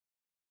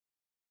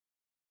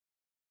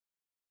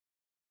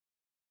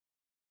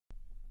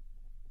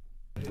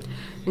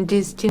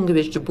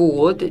Distinguished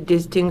board,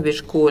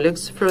 distinguished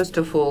colleagues, first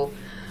of all,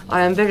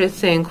 I am very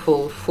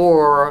thankful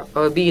for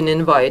being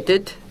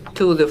invited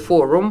to the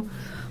forum.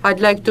 I'd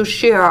like to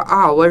share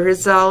our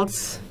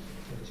results.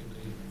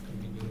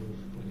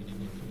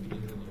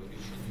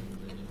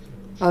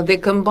 The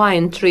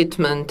combined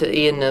treatment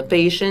in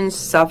patients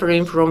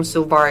suffering from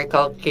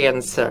cervical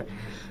cancer.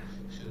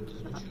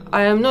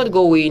 I am not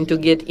going to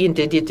get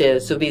into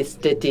details with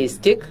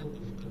statistics.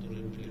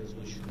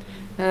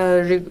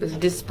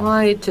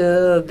 Despite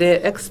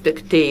the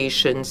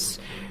expectations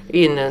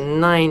in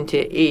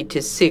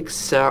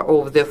 1986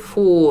 of the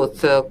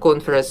fourth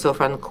Conference of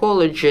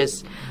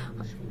Oncologists,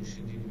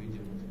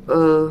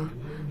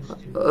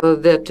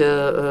 that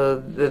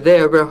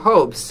there were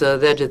hopes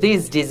that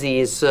this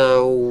disease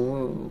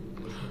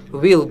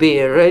will be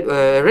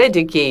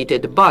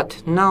eradicated,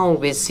 but now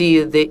we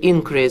see the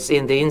increase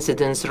in the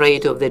incidence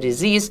rate of the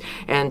disease,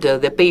 and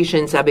the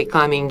patients are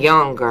becoming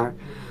younger.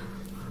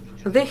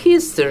 The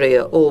history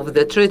of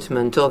the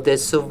treatment of the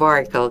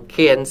cervical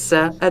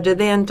cancer at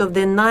the end of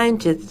the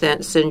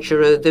 19th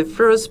century, the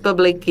first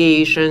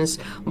publications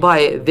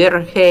by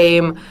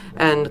Verheim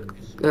and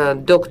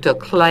Dr.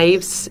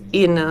 Claves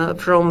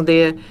from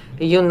the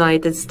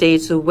United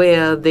States,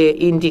 where the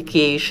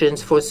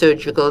indications for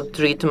surgical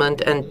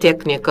treatment and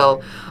technique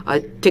of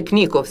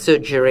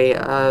surgery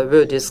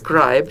were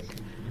described.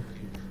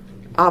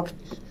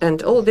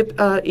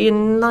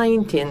 In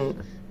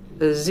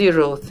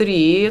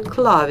 1903,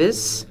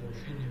 Claves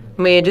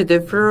made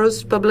the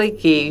first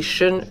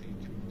publication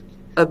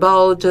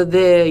about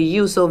the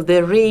use of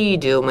the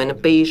radium in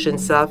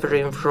patients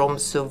suffering from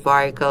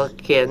cervical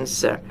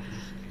cancer.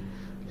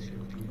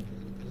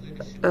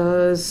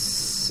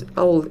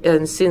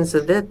 And since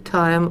at that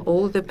time,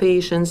 all the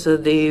patients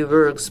they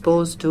were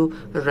exposed to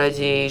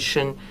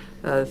radiation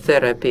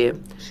therapy.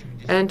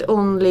 And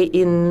only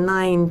in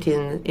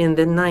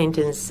the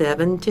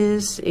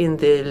 1970s, in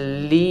the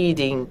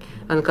leading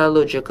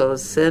oncological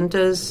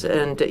centers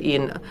and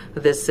in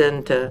the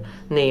center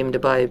named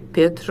by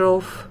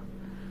Petrov,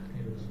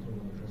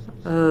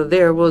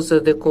 there was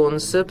the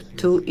concept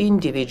to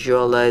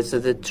individualize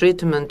the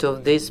treatment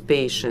of these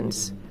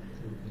patients.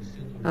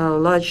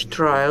 Large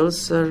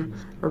trials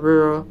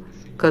were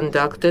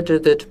conducted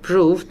that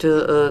proved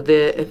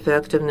the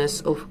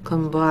effectiveness of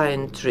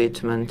combined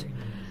treatment.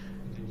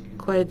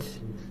 Quite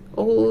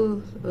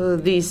all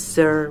these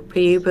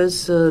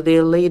papers, they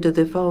laid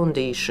the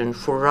foundation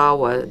for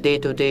our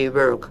day-to-day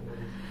work.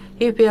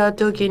 If we are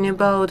talking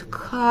about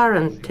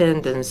current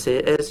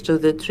tendency as to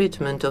the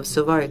treatment of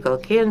cervical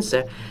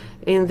cancer,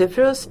 in the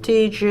first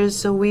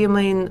stages we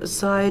may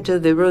cite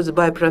the words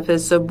by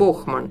Professor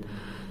Bochman.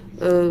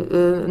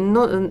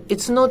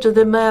 It's not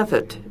the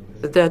method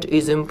that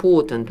is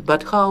important,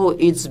 but how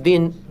it's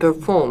been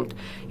performed.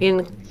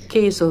 In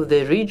case of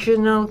the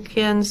regional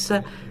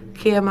cancer,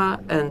 chemo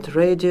and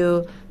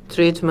radio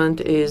treatment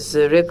is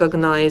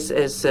recognized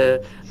as a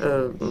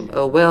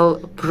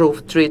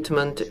well-proved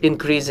treatment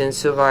increasing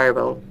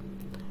survival.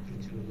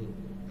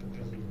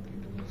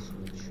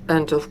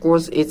 And of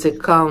course, it's a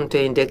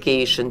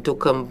counterindication to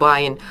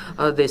combine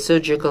the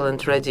surgical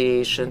and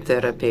radiation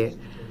therapy.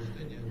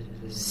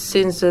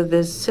 Since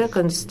the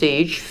second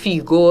stage,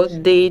 FIGO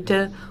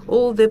data,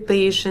 all the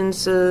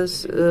patients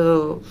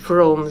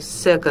from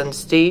second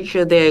stage,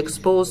 they are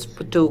exposed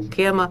to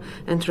chemo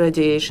and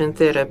radiation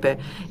therapy.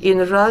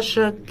 In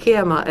Russia,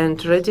 chemo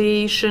and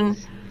radiation,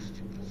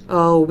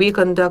 we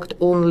conduct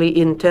only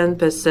in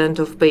 10%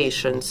 of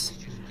patients.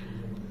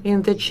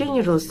 In the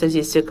general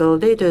statistical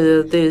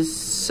data, the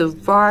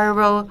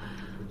survival,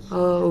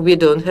 we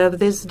don't have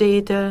this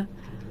data.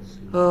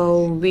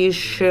 We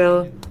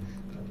shall,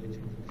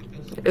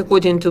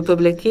 according to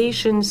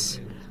publications,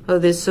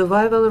 the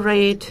survival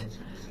rate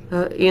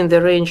in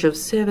the range of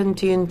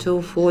 17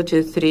 to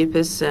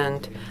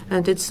 43%,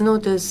 and it's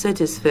not a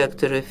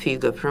satisfactory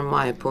figure from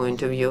my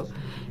point of view.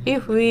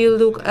 If we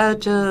look at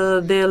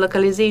the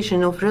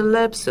localization of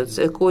relapses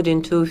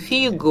according to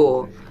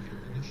FIGO,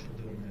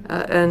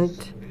 and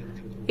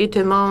it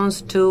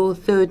amounts to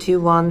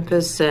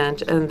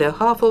 31%, and the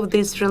half of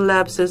these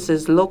relapses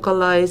is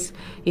localized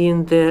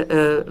in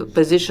the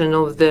position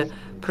of the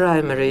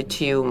primary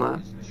tumor.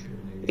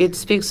 It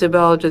speaks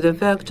about the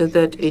fact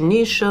that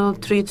initial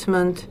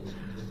treatment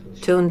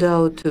turned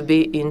out to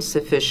be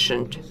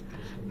insufficient.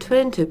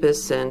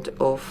 20%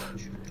 of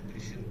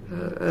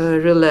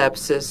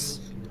relapses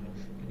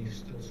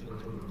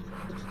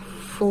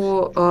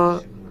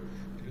for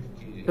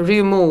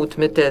remote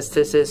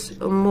metastasis,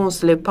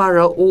 mostly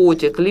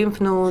para-aortic lymph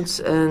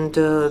nodes and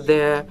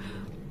their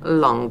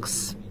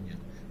lungs.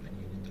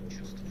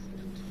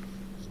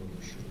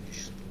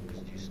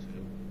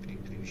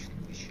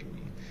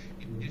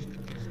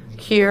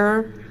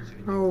 Here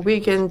we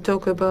can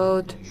talk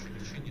about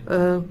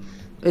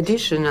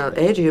additional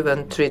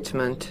adjuvant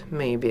treatment,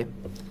 maybe.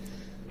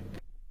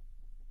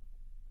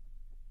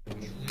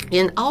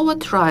 In our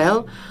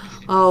trial,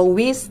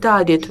 we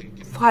studied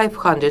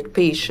 500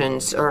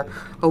 patients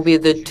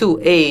with the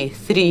 2A,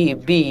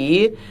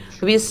 3B.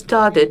 We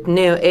started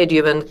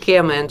neoadjuvant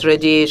chemo and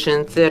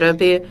radiation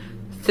therapy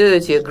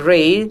 30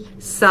 gray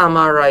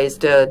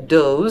summarized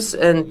dose,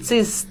 and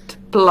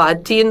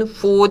cisplatin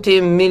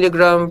 40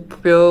 milligram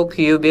per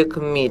cubic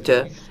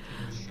meter.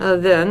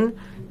 Then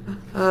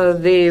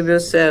they were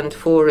sent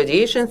for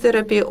radiation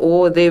therapy,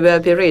 or they were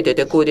operated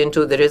according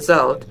to the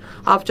result.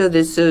 After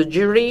the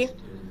surgery,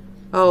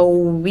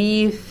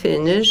 we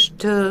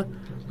finished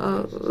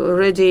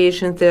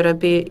radiation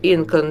therapy.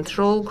 In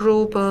control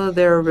group,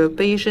 there were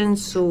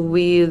patients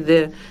with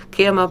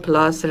chemo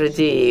plus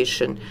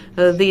radiation.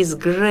 These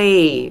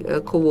gray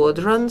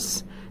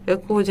quadrants,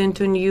 according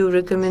to new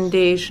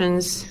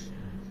recommendations,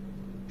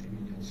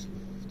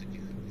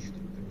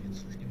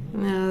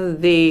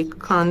 they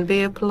can't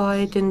be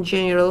applied in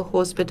general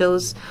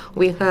hospitals.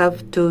 We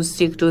have to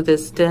stick to the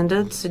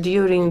standards.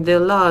 During the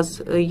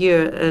last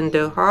year and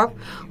a half,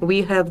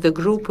 we have the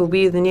group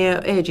with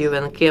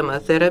neoadjuvant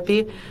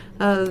chemotherapy.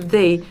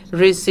 They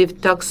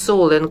received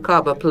Taxol and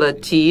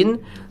carboplatin.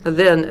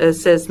 Then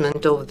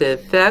assessment of the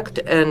effect,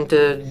 and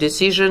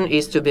decision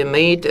is to be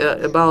made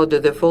about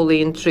the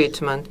following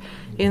treatment.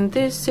 In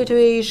this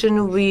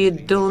situation, we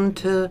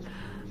don't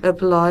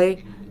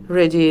apply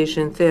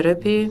radiation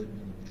therapy.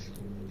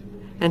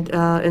 And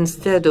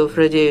instead of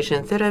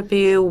radiation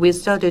therapy, we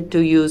started to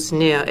use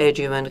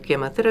neoadjuvant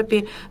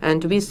chemotherapy,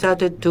 and we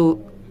started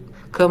to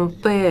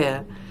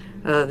compare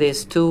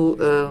these two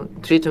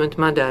treatment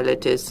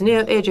modalities.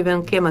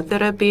 Neoadjuvant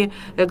chemotherapy,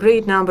 a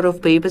great number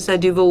of papers are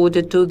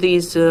devoted to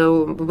this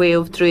way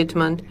of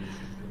treatment.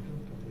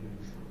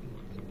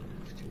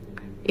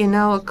 In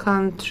our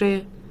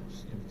country,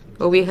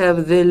 we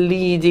have the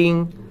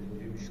leading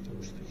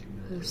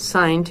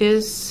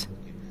scientists.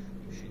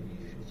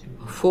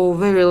 For a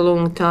very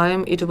long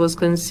time, it was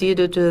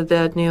considered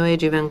that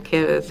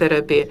neoadjuvant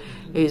therapy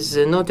is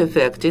not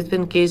effective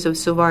in case of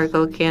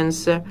cervical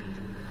cancer.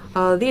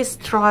 These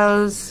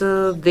trials,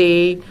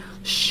 they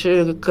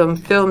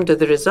confirmed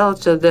the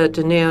results that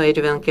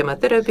neoadjuvant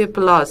chemotherapy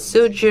plus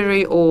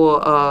surgery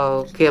or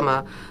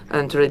chemo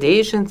and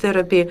radiation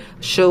therapy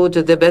showed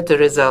the better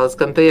results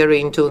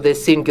comparing to the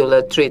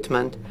singular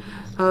treatment.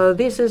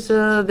 This is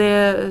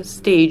their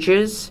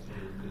stages.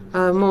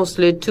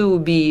 Mostly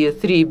 2B,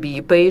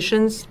 3B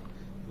patients.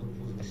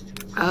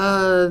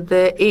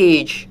 The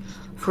age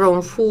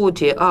from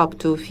 40 up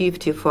to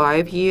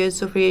 55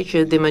 years of age,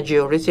 the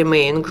majority,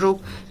 main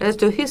group. As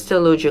to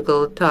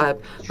histological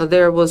type,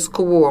 there was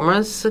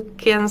squamous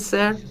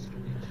cancer.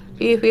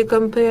 If we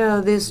compare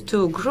these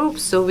two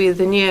groups with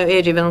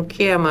neoadjuvant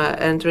chemo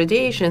and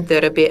radiation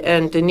therapy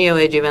and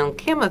neoadjuvant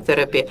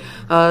chemotherapy,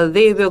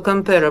 they were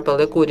comparable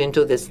according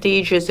to the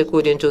stages,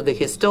 according to the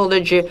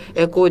histology,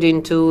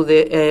 according to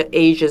the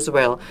age as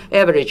well.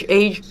 Average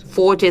age,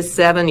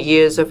 47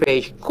 years of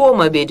age.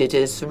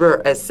 Comorbidities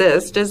were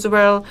assessed as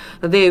well.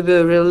 They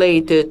were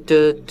related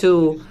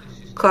to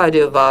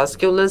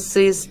cardiovascular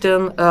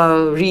system,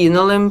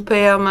 renal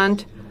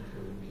impairment,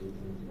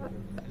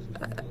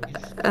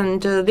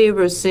 and they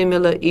were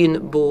similar in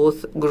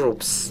both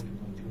groups.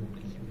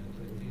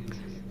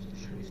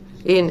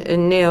 In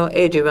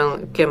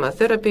neoadjuvant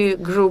chemotherapy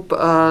group,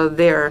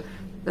 their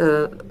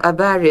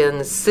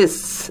ovarian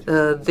cysts,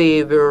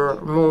 they were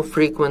more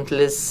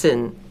frequently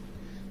seen.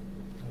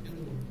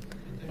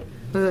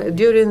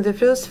 During the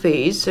first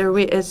phase,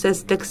 we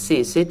assessed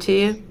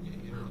toxicity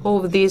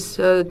of these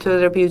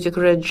therapeutic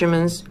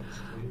regimens,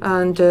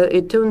 and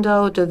it turned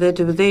out that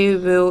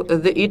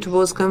it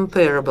was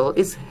comparable.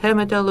 It's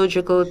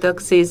hematological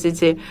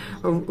toxicity,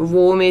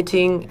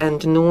 vomiting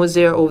and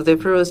nausea of the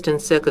first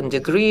and second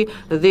degree.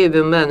 They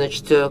were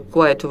managed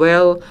quite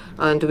well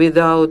and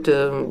without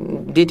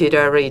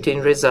deteriorating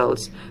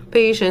results.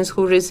 Patients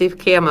who receive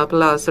chemo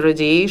plus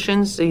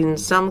radiations, in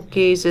some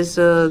cases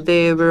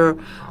they were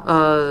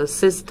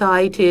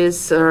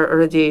cystitis,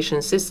 radiation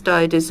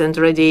cystitis, and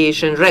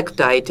radiation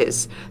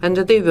rectitis, and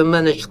they were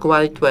managed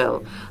quite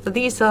well.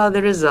 These are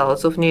the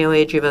results of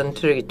neoadjuvant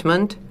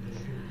treatment.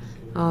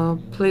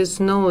 Please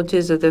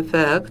notice the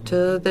fact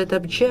that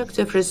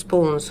objective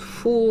response,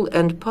 full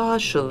and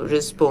partial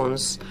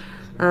response,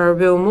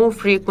 were more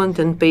frequent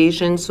in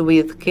patients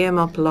with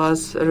chemo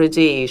plus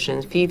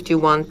radiation,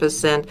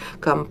 51%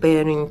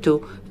 comparing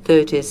to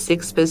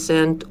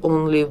 36%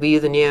 only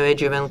with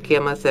neoadjuvant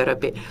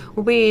chemotherapy.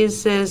 We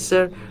assess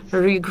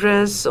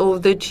regress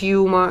of the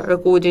tumor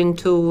according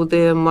to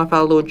the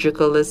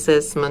morphological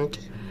assessment.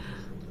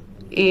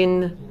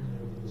 In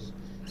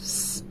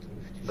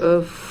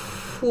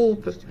full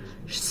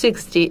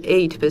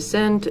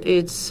 68%,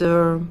 it's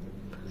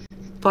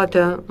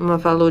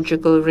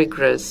pathomorphological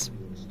regress.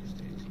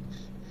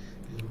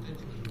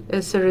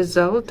 As a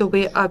result,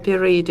 we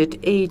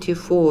operated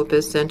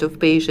 84% of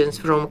patients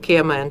from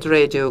chemo and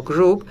radio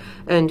group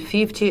and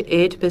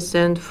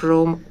 58%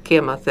 from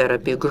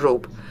chemotherapy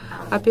group.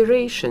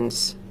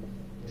 Operations,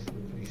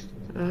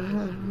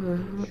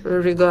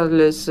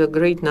 regardless, a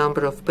great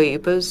number of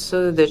papers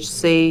that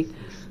say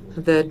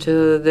that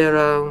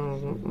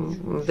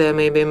there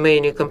may be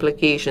many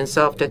complications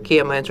after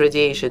chemo and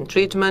radiation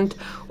treatment.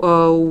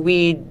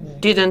 We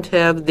didn't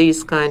have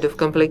these kind of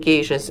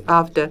complications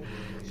after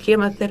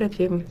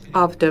chemotherapy,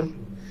 after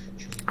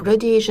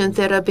radiation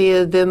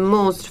therapy, the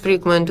most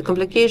frequent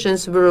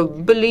complications were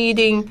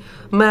bleeding,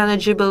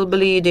 manageable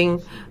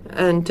bleeding,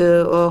 and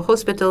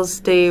hospital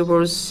stay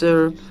was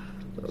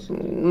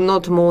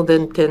not more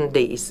than 10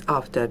 days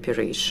after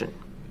operation.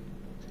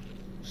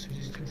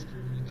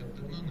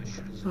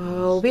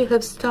 We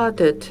have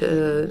started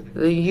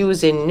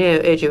using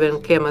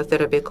neoadjuvant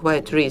chemotherapy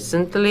quite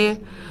recently.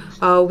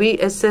 We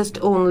assessed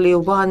only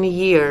 1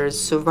 year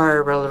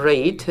survival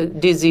rate,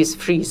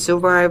 disease-free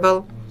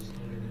survival.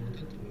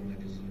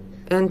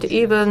 And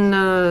even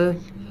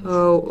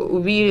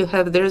we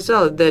have the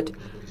result that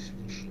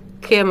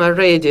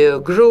chemo-radio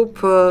group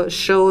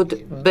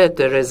showed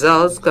better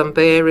results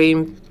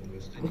comparing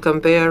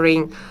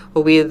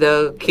with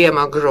the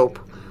chemo group.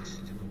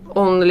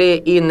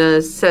 Only in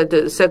a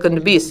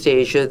second B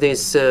stage,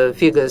 these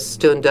figures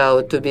turned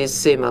out to be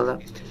similar.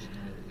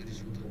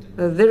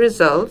 The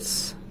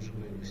results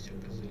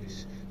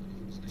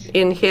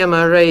in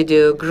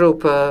chemo-radio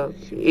group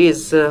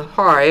is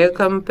higher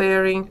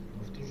comparing.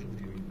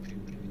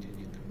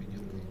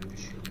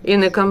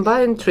 In a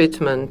combined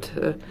treatment,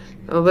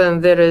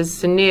 when there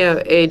is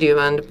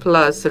neoadjuvant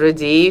plus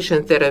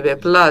radiation therapy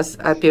plus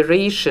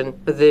operation,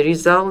 the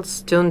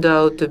results turned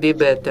out to be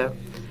better.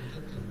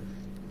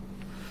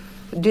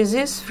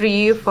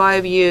 Disease-free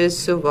 5 years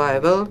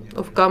survival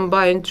of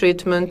combined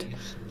treatment,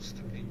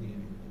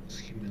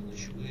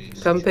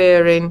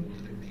 comparing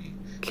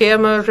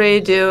chemo,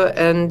 radio,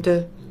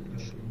 and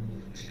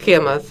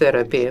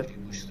chemotherapy.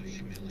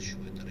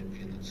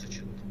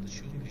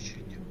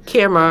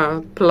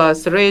 Chemo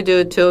plus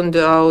radio turned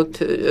out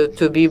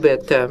to be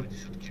better,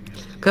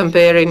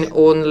 comparing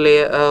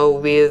only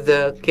with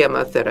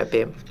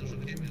chemotherapy.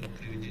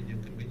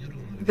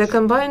 The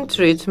combined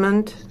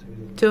treatment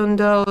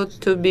turned out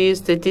to be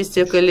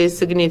statistically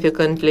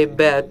significantly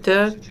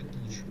better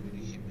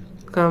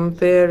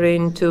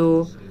comparing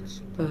to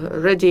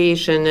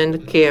radiation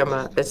and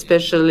chemo,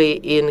 especially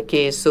in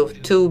case of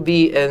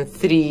 2B and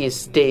 3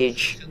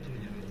 stage.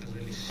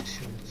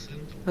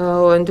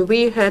 And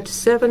we had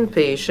 7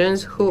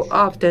 patients who,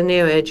 after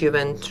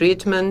neoadjuvant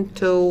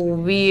treatment,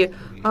 we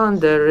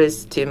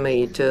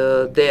underestimate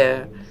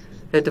their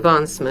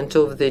advancement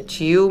of the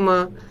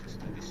tumor.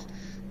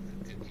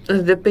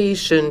 The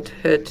patient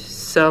had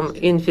some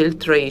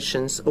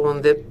infiltrations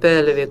on the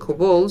pelvic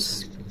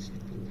walls,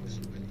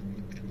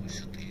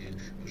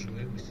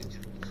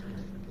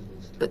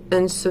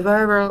 and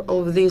several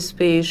of these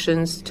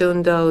patients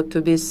turned out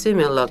to be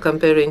similar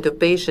comparing to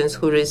patients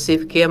who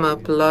received chemo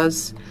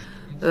plus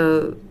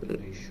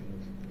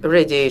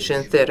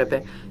radiation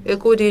therapy.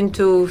 According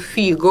to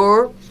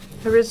figure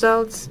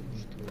results,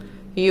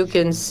 you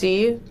can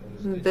see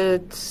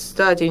that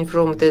starting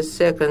from the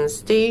second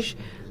stage,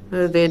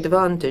 the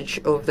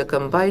advantage of the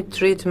combined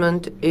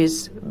treatment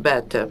is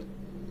better,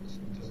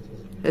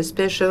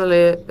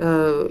 especially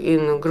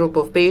in a group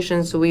of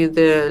patients with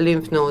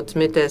lymph node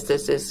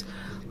metastasis.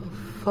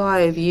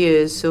 5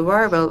 years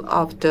survival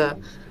after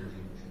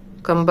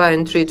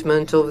combined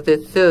treatment of the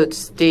third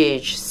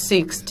stage,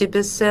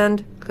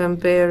 60%,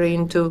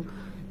 comparing to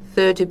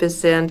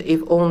 30%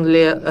 if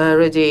only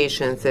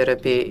radiation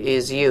therapy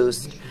is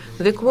used.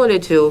 The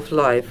quality of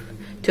life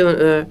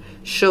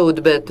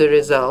showed better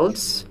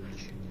results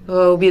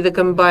with the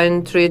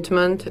combined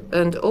treatment,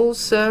 and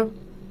also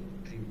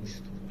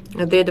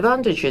the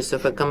advantages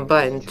of a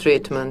combined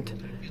treatment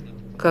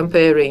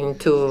comparing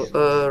to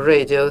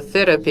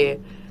radiotherapy.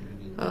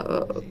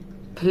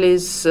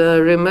 Please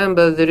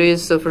remember the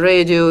risk of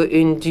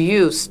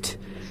radio-induced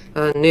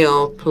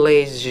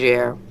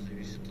neoplasia.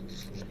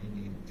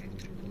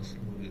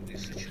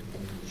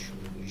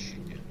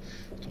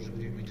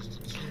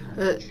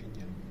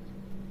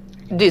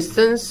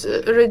 Distance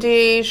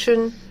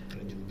radiation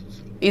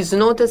is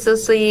not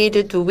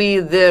associated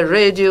with the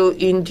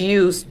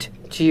radio-induced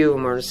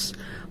tumors.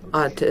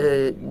 At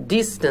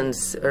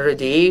distance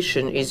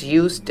radiation is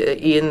used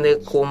in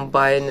the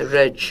combined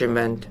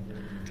regimen.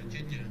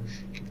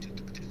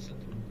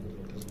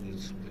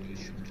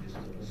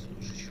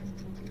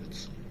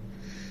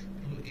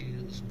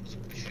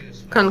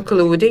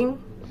 Concluding,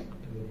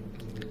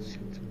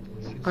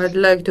 I'd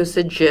like to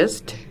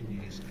suggest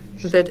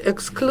that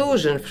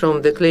exclusion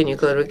from the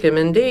clinical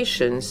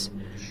recommendations,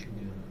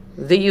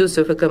 the use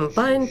of a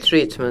combined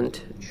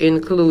treatment,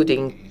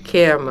 including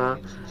chemo,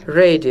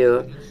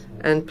 radio,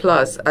 and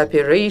plus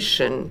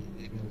operation,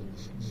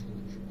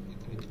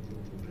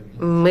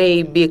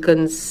 may be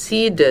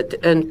considered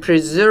and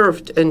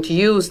preserved and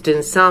used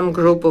in some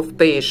group of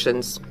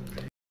patients.